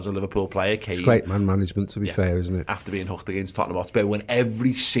best spell as a Liverpool player. It's great man management, to be fair, isn't it? After being hooked against Tottenham Hotspur, when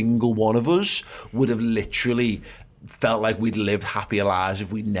every single one of us would have literally felt like we'd lived happier lives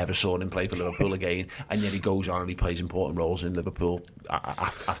if we'd never saw him play for Liverpool again, and yet he goes on and he plays important roles in Liverpool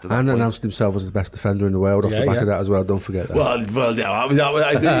after that. And point. Announced himself as the best defender in the world off the back of that as well. Don't forget that. Well,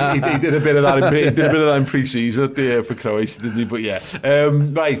 yeah, he did a bit of that. He did a bit of that in pre-season for Croatia, didn't he? But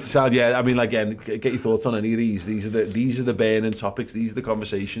right. So again, get your thoughts on any of these. These are the burning topics. These are the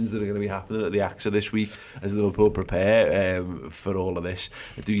conversations that are going to be happening at the AXA this week as Liverpool prepare for all of this.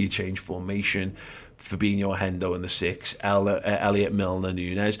 Do you change formation? Fabinho, Hendo in the 6, Elliott, Milner,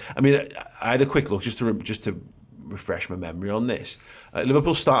 Núñez. I had a quick look just to refresh my memory on this.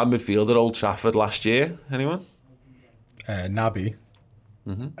 Liverpool started midfield at Old Trafford last year. Anyone? Naby.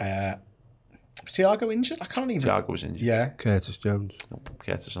 Thiago injured? I can't even. Thiago was injured. Yeah. Curtis Jones. Nope.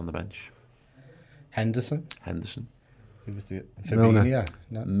 Curtis on the bench. Henderson. Who was the Milner?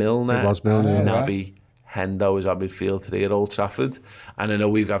 No. Milner. It was Milner. Naby. Hendo is our midfield today at Old Trafford, and I know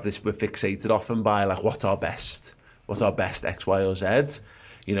we're fixated often by what's our best X, Y, or Z.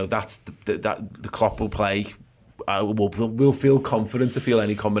 That's the Klopp will play. We'll feel confident to feel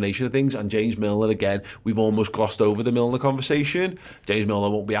any combination of things. And James Milner, again, we've almost glossed over the Milner conversation. James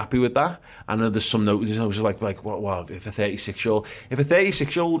Milner won't be happy with that. And there's some notes like well, if a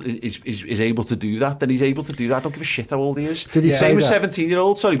 36-year-old is able to do that, then he's able to do that. Don't give a shit how old he is. Did he Same say as that?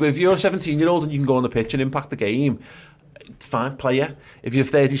 17-year-old. Sorry, but if you're a 17-year-old and you can go on the pitch and impact the game, fine, player. If you're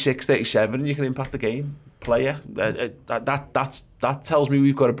 36, 37 and you can impact the game, player. That tells me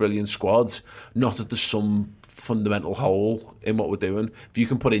we've got a brilliant squad. Not that there's some fundamental hole in what we're doing. If you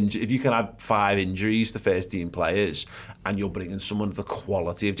can add 5 injuries to first team players, and you're bringing someone of the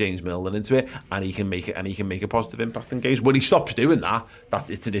quality of James Milner into it, and he can make a positive impact in games. When he stops doing that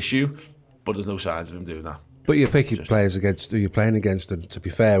it's an issue. But there's no signs of him doing that. But you're picking players against who you're playing against, and to be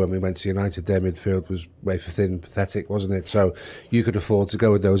fair, when we went to United, their midfield was wafer thin, pathetic, wasn't it? So you could afford to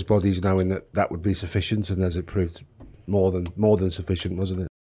go with those bodies, knowing that would be sufficient, and as it proved, more than sufficient, wasn't it?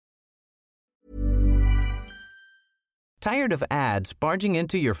 Tired of ads barging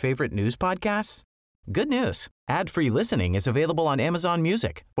into your favorite news podcasts? Good news. Ad-free listening is available on Amazon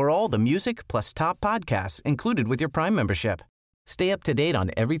Music for all the music plus top podcasts included with your Prime membership. Stay up to date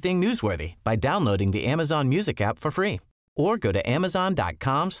on everything newsworthy by downloading the Amazon Music app for free, or go to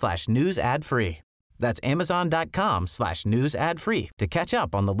amazon.com/news ad free. That's amazon.com/news ad free to catch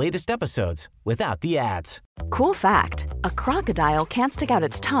up on the latest episodes without the ads. Cool fact, a crocodile can't stick out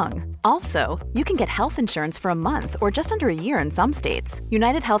its tongue. Also, you can get health insurance for a month or just under a year in some states.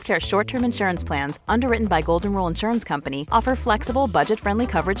 United Healthcare short-term insurance plans, underwritten by Golden Rule Insurance Company, offer flexible, budget-friendly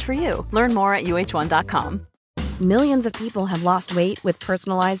coverage for you. Learn more at uh1.com. Millions of people have lost weight with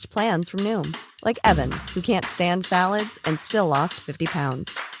personalized plans from Noom. Like Evan, who can't stand salads and still lost 50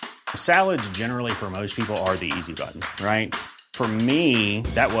 pounds. Salads generally for most people are the easy button, right? For me,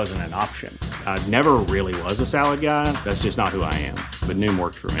 that wasn't an option. I never really was a salad guy. That's just not who I am. But Noom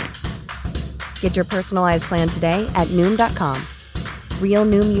worked for me. Get your personalized plan today at Noom.com. Real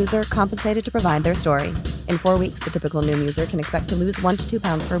Noom user compensated to provide their story. In 4 weeks, the typical Noom user can expect to lose 1 to 2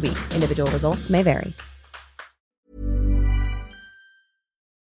 pounds per week. Individual results may vary.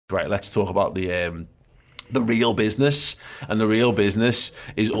 Right, let's talk about the real business, and the real business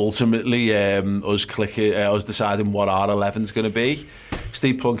is ultimately us deciding what our 11's going to be.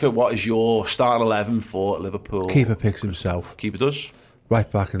 Steve Plunkett, what is your starting 11 for Liverpool? Keeper picks himself. Keeper does. Right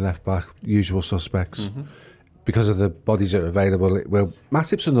back and left back, usual suspects. Mm-hmm. Because of the bodies that are available, well,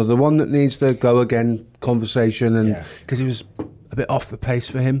 Matip's another one that needs the go again conversation, and because he was a bit off the pace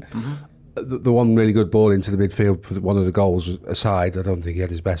for him. Mm-hmm. The one really good ball into the midfield for one of the goals aside, I don't think he had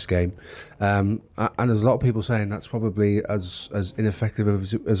his best game. And there's a lot of people saying that's probably as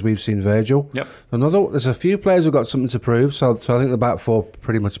ineffective as we've seen Virgil. Yep. There's a few players who've got something to prove, so I think the back four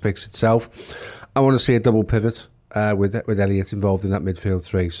pretty much picks itself. I want to see a double pivot with Elliott involved in that midfield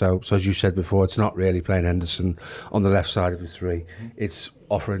three. So as you said before, it's not really playing Henderson on the left side of the three. It's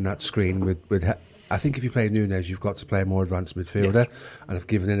offering that screen with I think if you play Núñez, you've got to play a more advanced midfielder. Yeah. And I've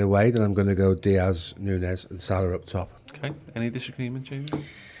given it away, then I'm going to go Diaz, Núñez and Salah up top. Okay. Any disagreement, Jamie?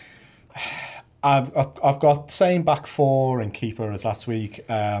 I've got the same back four and keeper as last week.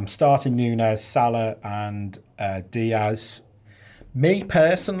 Starting Núñez, Salah and Diaz. Me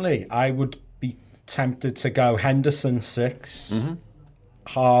personally, I would be tempted to go Henderson 6,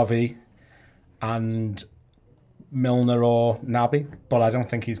 Harvey and Milner or Naby, but I don't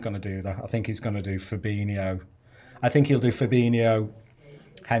think he's going to do that. I think he's going to do Fabinho. I think he'll do Fabinho,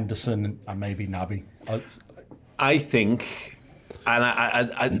 Henderson, and maybe Naby. I think, and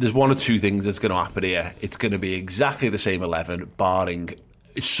I there's one or two things that's going to happen here. It's going to be exactly the same 11, barring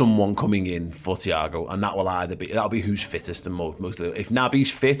someone coming in for Thiago, and that'll be who's fittest and mostly. If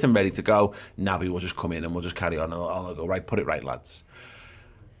Naby's fit and ready to go, Naby will just come in and we'll just carry on. I'll go right. Put it right, lads.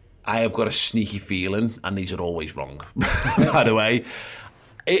 I have got a sneaky feeling, and these are always wrong, by the way.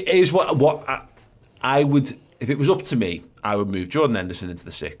 It is what I would, if it was up to me, I would move Jordan Henderson into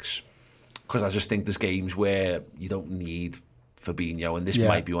the 6, because I just think there's games where you don't need Fabinho, and this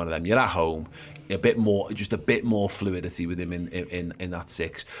might be one of them. You're at home, a bit more fluidity with him in that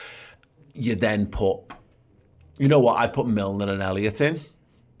 6. You then put, you know what, I'd put Milner and Elliott in,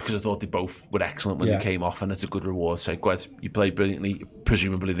 because I thought they both were excellent when they came off, and it's a good reward. So, you played brilliantly.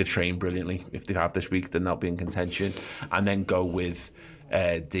 Presumably, they've trained brilliantly. If they have this week, then they'll be in contention. And then go with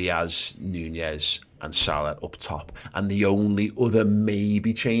Diaz, Núñez, and Salah up top. And the only other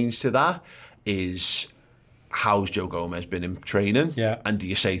maybe change to that is, how's Joe Gomez been in training? Yeah. And do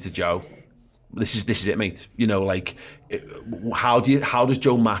you say to Joe, this is it, mate? You know, like, how does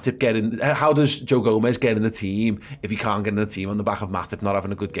Joe Matip get in? How does Joe Gomez get in the team if he can't get in the team on the back of Matip not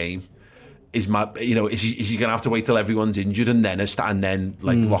having a good game? Is he going to have to wait till everyone's injured and then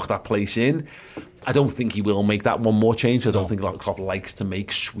lock that place in? I don't think he will make that one more change. I don't think Klopp likes to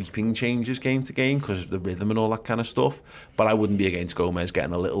make sweeping changes game to game because of the rhythm and all that kind of stuff. But I wouldn't be against Gomez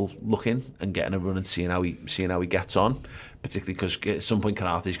getting a little look in and getting a run and seeing how he gets on. Particularly because at some point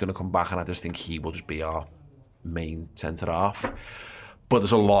Konaté's going to come back, and I just think he will just be our main centre half. But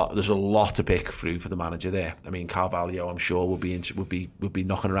there's a lot to pick through for the manager there. I mean, Carvalho, I'm sure would be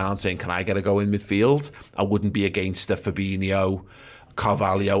knocking around saying, "Can I get a go in midfield?" I wouldn't be against the Fabinho,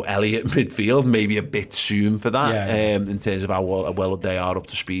 Carvalho, Elliott midfield. Maybe a bit soon for that, in terms of how well they are up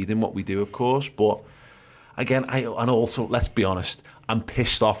to speed in what we do, of course. But again, also let's be honest, I'm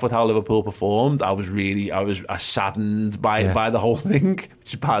pissed off with how Liverpool performed. I was saddened by the whole thing,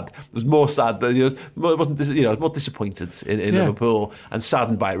 which is bad. I was more sad than I was more disappointed in Liverpool and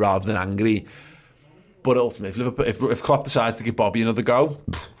saddened by it rather than angry. But ultimately, if Klopp decides to give Bobby another go,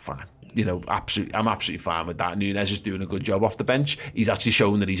 fine. I'm absolutely fine with that. Núñez is doing a good job off the bench. He's actually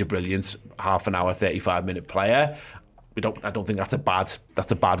shown that he's a brilliant half an hour, 35-minute player. I don't think that's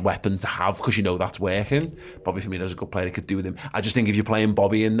a bad weapon to have, because that's working. Bobby Firmino's a good player. He could do with him. I just think if you're playing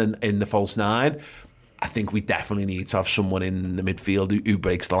Bobby in the false 9, I think we definitely need to have someone in the midfield who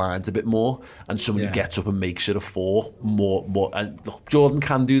breaks the lines a bit more, and someone who gets up and makes it a 4 more. And look, Jordan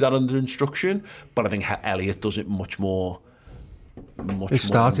can do that under instruction, but I think Elliott does it much more. His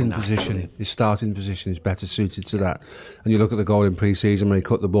starting position is better suited to that. And you look at the goal in pre-season when he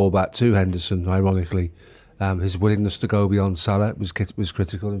cut the ball back to Henderson, ironically. His willingness to go beyond Salah was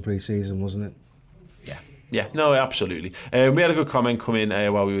critical in pre-season, wasn't it? Yeah, no, absolutely. We had a good comment come in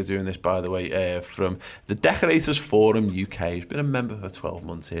while we were doing this, by the way, from the Decorators Forum UK, who's been a member for 12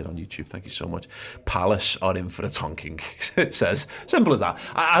 months here on YouTube. Thank you so much. Palace are in for a tonking, it says. Simple as that.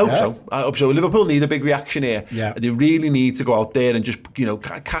 I hope so. I hope so. Liverpool need a big reaction here. Yeah. They really need to go out there and just,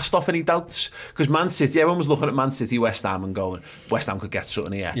 cast off any doubts. Because Man City, everyone was looking at Man City, West Ham, and going, West Ham could get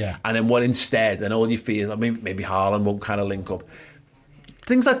something here. Yeah. And then what instead, and all you fear is like maybe Haaland won't kind of link up.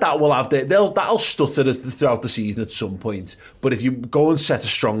 Things like that will have that'll stutter throughout the season at some point. But if you go and set a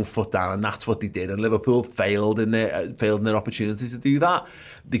strong foot down, and that's what they did, and Liverpool failed in their opportunities to do that,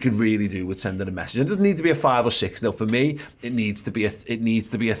 they could really do with sending a message. It doesn't need to be a 5 or 6-0 for me. It needs to be a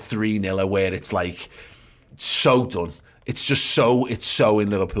 3-0 where it's like so done. It's just so in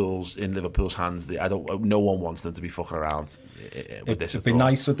Liverpool's hands. No one wants them to be fucking around with this. It'd be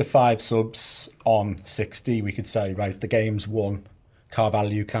nice with the 5 subs on 60. We could say, right, the game's won.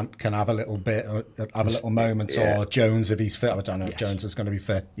 Carvalho can have a little bit, have a little moment, or Jones if he's fit. I don't know if Jones is going to be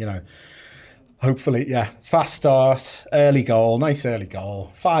fit. Hopefully, fast start, early goal, nice early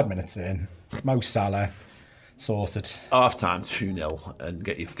goal. 5 minutes in, Mo Salah sorted. Half time 2-0 and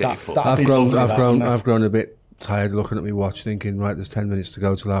get your foot. I've grown a bit tired looking at me watch, thinking, right, there's 10 minutes to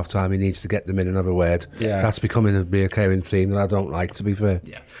go till half time. He needs to get them in another word. Yeah, that's becoming a recurring theme that I don't like, to be fair.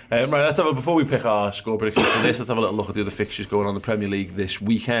 Yeah. Right, let's have before we pick our score predictions for this, let's have a little look at the other fixtures going on in the Premier League this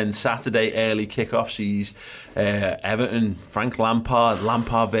weekend. Saturday early kickoff sees Everton, Frank Lampard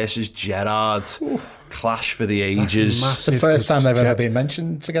versus Gerrard. Clash for the ages. It's the first time they've ever been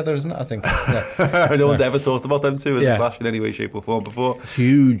mentioned together, isn't it? I think. Yeah. No one's ever talked about them two as a clash in any way, shape or form before. It's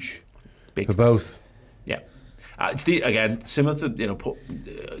huge. Big. For both. Yeah. It's again similar to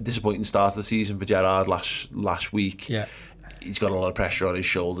disappointing start of the season for Gerrard last week. Yeah, he's got a lot of pressure on his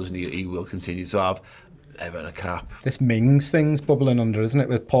shoulders, and he will continue to have. Everton a crap. This Mings thing's bubbling under, isn't it?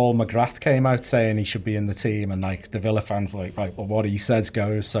 With Paul McGrath came out saying he should be in the team, and like the Villa fans right, well, what he says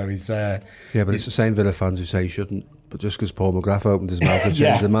goes. So he's but it's the same Villa fans who say he shouldn't. But just because Paul McGrath opened his mouth and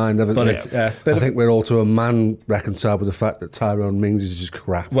changed their mind, haven't they? I think we're all to a man reconciled with the fact that Tyrone Mings is just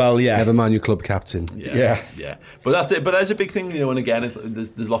crap. Well, never mind your club captain. Yeah. But that's it. But that's a big thing, and again,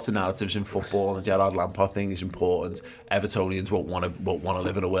 there's lots of narratives in football, and the Gerrard Lampard thing is important. Evertonians won't want to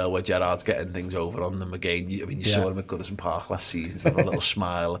live in a world where Gerrard's getting things over on them again. You saw him at Goodison Park last season, so have a little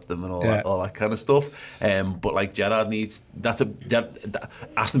smile at them and all that kind of stuff. But like Gerrard needs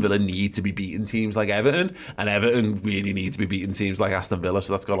Aston Villa need to be beating teams like Everton, and Everton really need to be beating teams like Aston Villa,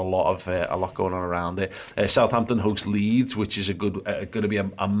 so that's got a lot going on around it. Southampton host Leeds, which is going to be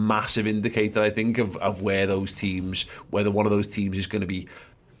a massive indicator, I think, of whether one of those teams is going to be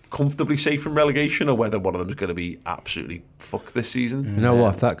comfortably safe from relegation, or whether one of them is going to be absolutely fucked this season. You know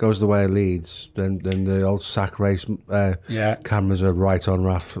what? If that goes the way of Leeds, then the old sack race cameras are right on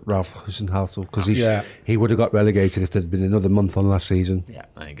Ralph Hasenhüttl, because he would have got relegated if there'd been another month on last season. Yeah,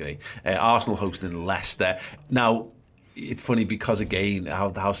 I agree. Arsenal hosting Leicester. Now, it's funny because, again,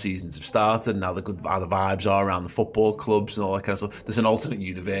 how seasons have started and how the vibes are around the football clubs and all that kind of stuff. There's an alternate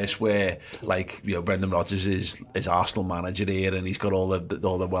universe where, Brendan Rodgers is Arsenal manager here, and he's got all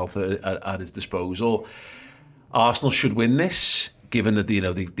the wealth at his disposal. Arsenal should win this, given that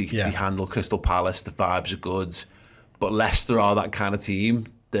they handle Crystal Palace. The vibes are good, but Leicester are that kind of team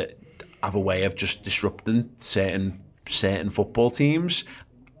that have a way of just disrupting certain football teams.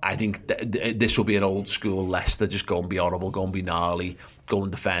 I think this will be an old school Leicester, just go and be horrible, go and be gnarly, go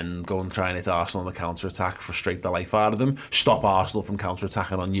and defend, go and try and hit Arsenal on the counter-attack, frustrate the life out of them, stop Arsenal from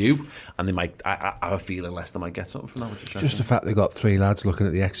counter-attacking on you, and they might. I have a feeling Leicester might get something from that. Just the fact they've got 3 lads looking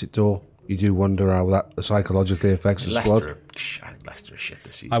at the exit door, you do wonder how that psychologically affects the squad. I think Leicester is shit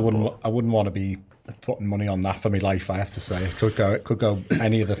this season. I wouldn't want to be putting money on that for my life, I have to say. It could go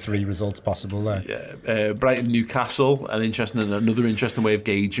any of the 3 results possible there. Yeah, Brighton, Newcastle, another interesting way of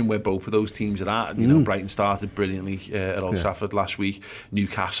gauging where both of those teams are at. Brighton started brilliantly at Old Trafford last week.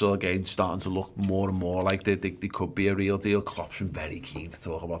 Newcastle again starting to look more and more like they could be a real deal. Klopp's been very keen to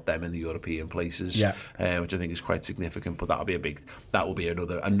talk about them in the European places, which I think is quite significant. But that will be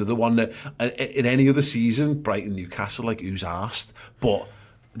another one that in any other season, Brighton, Newcastle, like who's asked, but.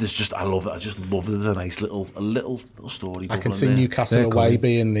 There's just I love it. I just love it as a nice little story. I can see Newcastle away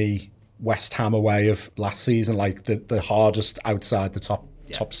being the West Ham away of last season, like the hardest outside the top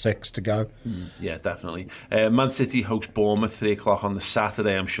 6 to go. Yeah, definitely. Man City host Bournemouth 3:00 on the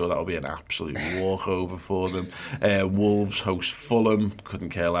Saturday. I'm sure that'll be an absolute walkover for them. Wolves host Fulham.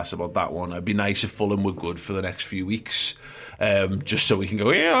 Couldn't care less about that one. It'd be nice if Fulham were good for the next few weeks. Just so we can go,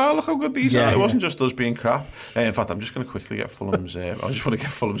 look how good these are. It wasn't just us being crap. In fact, I'm just going to quickly get Fulham's. I just want to get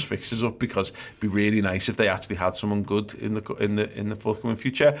Fulham's fixtures up, because it'd be really nice if they actually had someone good in the forthcoming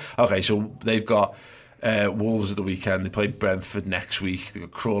future. Okay, so they've got Wolves at the weekend. They play Brentford next week. They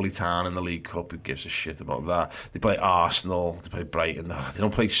got Crawley Town in the League Cup. Who gives a shit about that? They play Arsenal. They play Brighton. They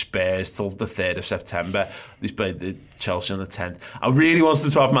don't play Spurs till the 3rd of September. They play the Chelsea on the 10th. I really want them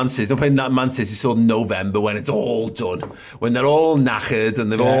to have Man City. They don't play Man City till November when it's all done. When they're all knackered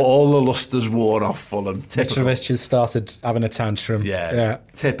and they're all the luster's worn off Fulham. Mitrovic has started having a tantrum. Yeah.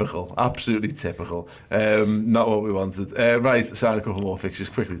 Typical. Absolutely typical. Not what we wanted. Right, sign a couple more fixtures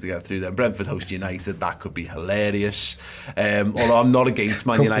quickly to get through them. Brentford host United. That could be hilarious. Although I'm not against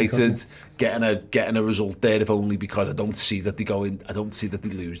Man United getting a result there, if only because I don't see that they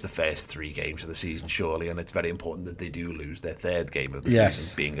lose the first 3 games of the season, surely, and it's very important that they do lose their 3rd game of the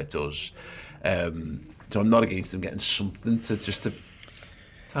season, being it does. So I'm not against them getting something to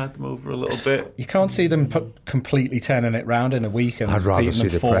tide them over a little bit. You can't see them completely turning it round in a week. And I'd rather see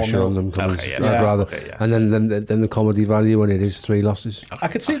the pressure on them coming. And then the comedy value when it is 3 losses. I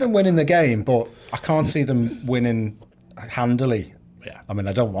could see them winning the game, but I can't see them winning handily. Yeah. I mean,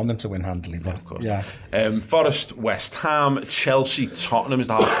 I don't want them to win handily, but of course. Forest, West Ham, Chelsea, Tottenham is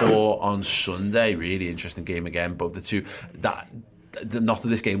the 4:30 on Sunday. Really interesting game again. Both the two not that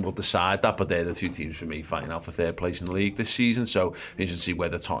this game will decide that, but they're the 2 teams for me fighting out for 3rd place in the league this season. So we should see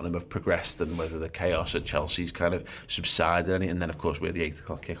whether Tottenham have progressed and whether the chaos at Chelsea's kind of subsided any. And then, of course, we're the 8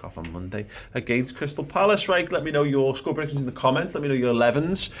 o'clock kickoff on Monday against Crystal Palace. Right, let me know your score predictions in the comments. Let me know your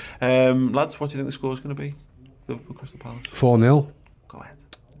 11s. Lads, what do you think the score is going to be? Liverpool, Crystal Palace? 4-0. Go ahead.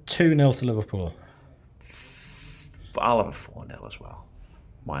 2-0 to Liverpool. I'll have a 4-0 as well.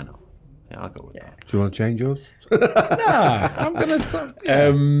 Why not? Yeah, I'll go with that. Do you want to change yours? I'm going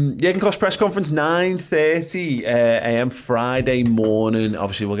to... Jurgen Klopp's press conference, 9:30 a.m. Friday morning.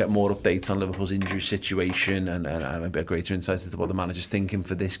 Obviously, we'll get more updates on Liverpool's injury situation and a bit greater insights into what the manager's thinking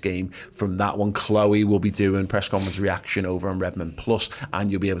for this game from that one. Chloe will be doing press conference reaction over on Redmen Plus,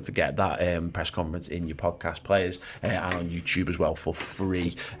 and you'll be able to get that press conference in your podcast players and on YouTube as well for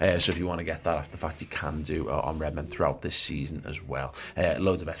free. So if you want to get that after the fact, you can do on Redmen throughout this season as well.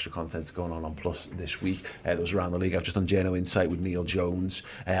 Loads of extra content going on Plus this week. There was around the league. I've just done Journo Insight with Neil Jones,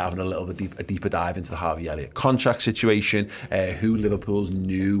 having a little bit a deeper dive into the Harvey Elliott contract situation, who Liverpool's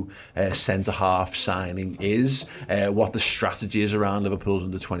new centre-half signing is, what the strategy is around Liverpool's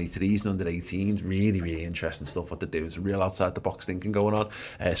under-23s and under-18s. Really, really interesting stuff what they're doing. Some real outside-the-box thinking going on.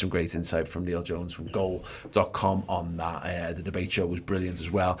 Some great insight from Neil Jones from goal.com on that. The debate show was brilliant as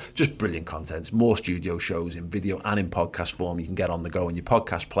well. Just brilliant content. More studio shows in video and in podcast form you can get on the go in your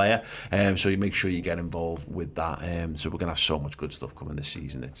podcast player. So you make sure you get involved with that. So we're going to have so much good stuff coming this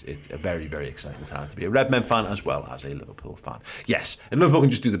season. It's a very, very exciting time to be a Redmen fan as well as a Liverpool fan. Yes, and Liverpool can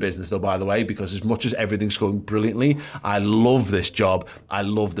just do the business though, by the way, because as much as everything's going brilliantly, I love this job. I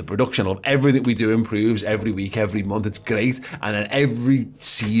love the production. I love everything we do improves every week, every month. It's great. And then every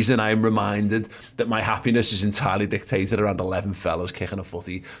season I am reminded that my happiness is entirely dictated around 11 fellas kicking a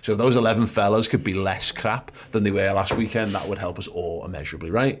footy. So if those 11 fellas could be less crap than they were last weekend, that would help us all immeasurably,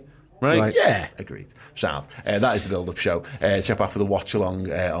 right? Right? Yeah. Agreed. Sound. That is the build-up show. Check back for the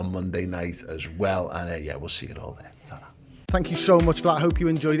watch-along on Monday night as well. And we'll see it all there. Ta-da. Thank you so much for that. I hope you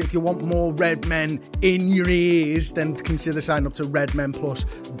enjoyed it. If you want more Red Men in your ears, then consider signing up to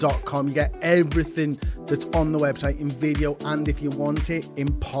redmenplus.com. You get everything that's on the website in video, and if you want it in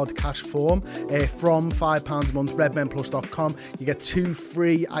podcast form, from £5 a month, redmenplus.com. You get 2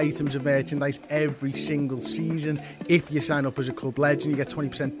 free items of merchandise every single season. If you sign up as a club legend, you get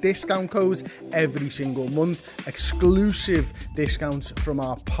 20% discount codes every single month. Exclusive discounts from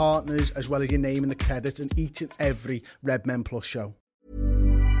our partners, as well as your name in the credits in each and every Red Men Plus show.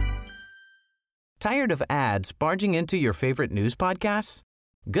 Tired of ads barging into your favorite news podcasts?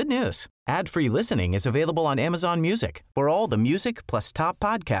 Good news. Ad-free listening is available on Amazon Music for all the music plus top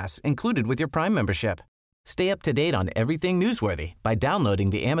podcasts included with your Prime membership. Stay up to date on everything newsworthy by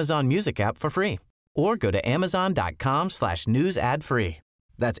downloading the Amazon Music app for free or go to amazon.com/news ad free.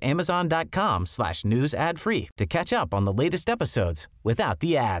 That's amazon.com/news ad free to catch up on the latest episodes without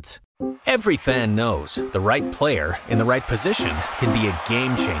the ads. Every fan knows the right player in the right position can be a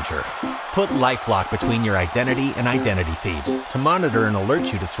game changer. Put LifeLock between your identity and identity thieves to monitor and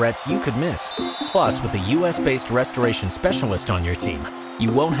alert you to threats you could miss. Plus, with a U.S.-based restoration specialist on your team,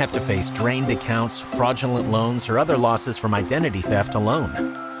 you won't have to face drained accounts, fraudulent loans, or other losses from identity theft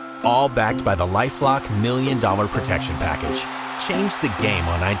alone. All backed by the LifeLock $1 Million Protection Package. Change the game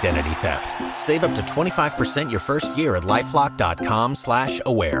on identity theft. Save up to 25% your first year at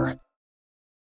LifeLock.com/aware.